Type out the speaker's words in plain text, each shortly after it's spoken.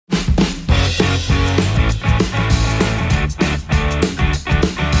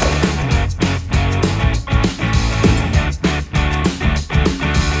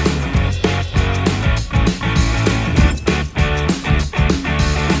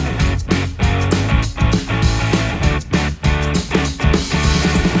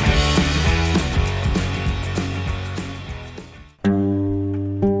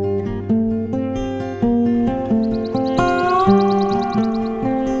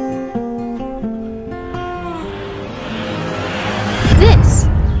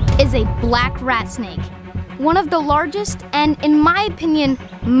a black rat snake. One of the largest and, in my opinion,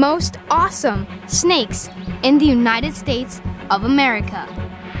 most awesome snakes in the United States of America.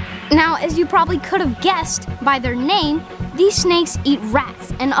 Now, as you probably could have guessed by their name, these snakes eat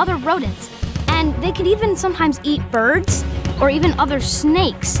rats and other rodents, and they could even sometimes eat birds or even other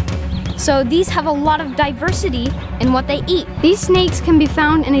snakes. So these have a lot of diversity in what they eat. These snakes can be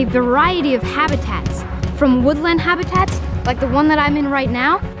found in a variety of habitats, from woodland habitats, like the one that I'm in right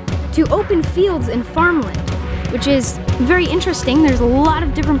now, to open fields and farmland, which is very interesting. There's a lot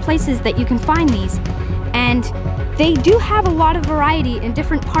of different places that you can find these, and they do have a lot of variety in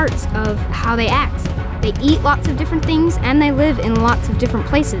different parts of how they act. They eat lots of different things, and they live in lots of different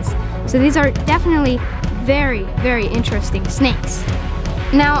places. So these are definitely very, very interesting snakes.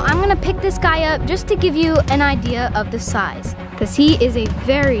 Now, I'm gonna pick this guy up just to give you an idea of the size, because he is a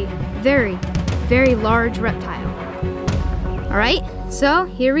very, very, very large reptile. All right, so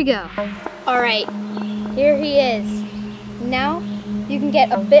here we go. All right, here he is. Now, you can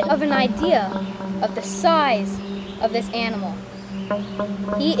get a bit of an idea of the size of this animal.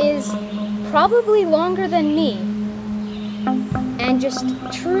 He is probably longer than me, and just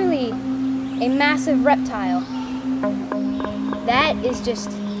truly a massive reptile. That is just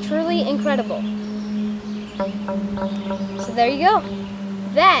truly incredible. So there you go.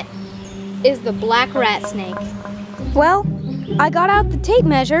 That is the black rat snake. Well, I got out the tape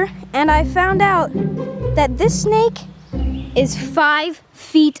measure and I found out that this snake is 5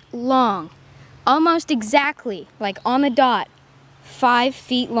 feet long. Almost exactly, like on the dot, 5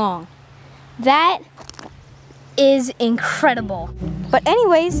 feet long. That is incredible. But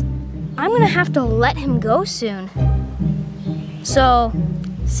anyways, I'm gonna have to let him go soon. So,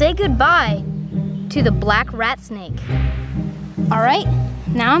 say goodbye to the black rat snake. All right,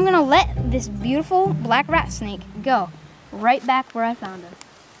 now I'm gonna let this beautiful black rat snake go right back where I found him,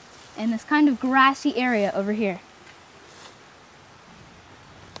 in this kind of grassy area over here.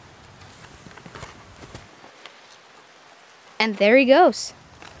 And there he goes.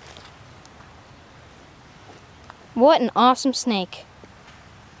 What an awesome snake.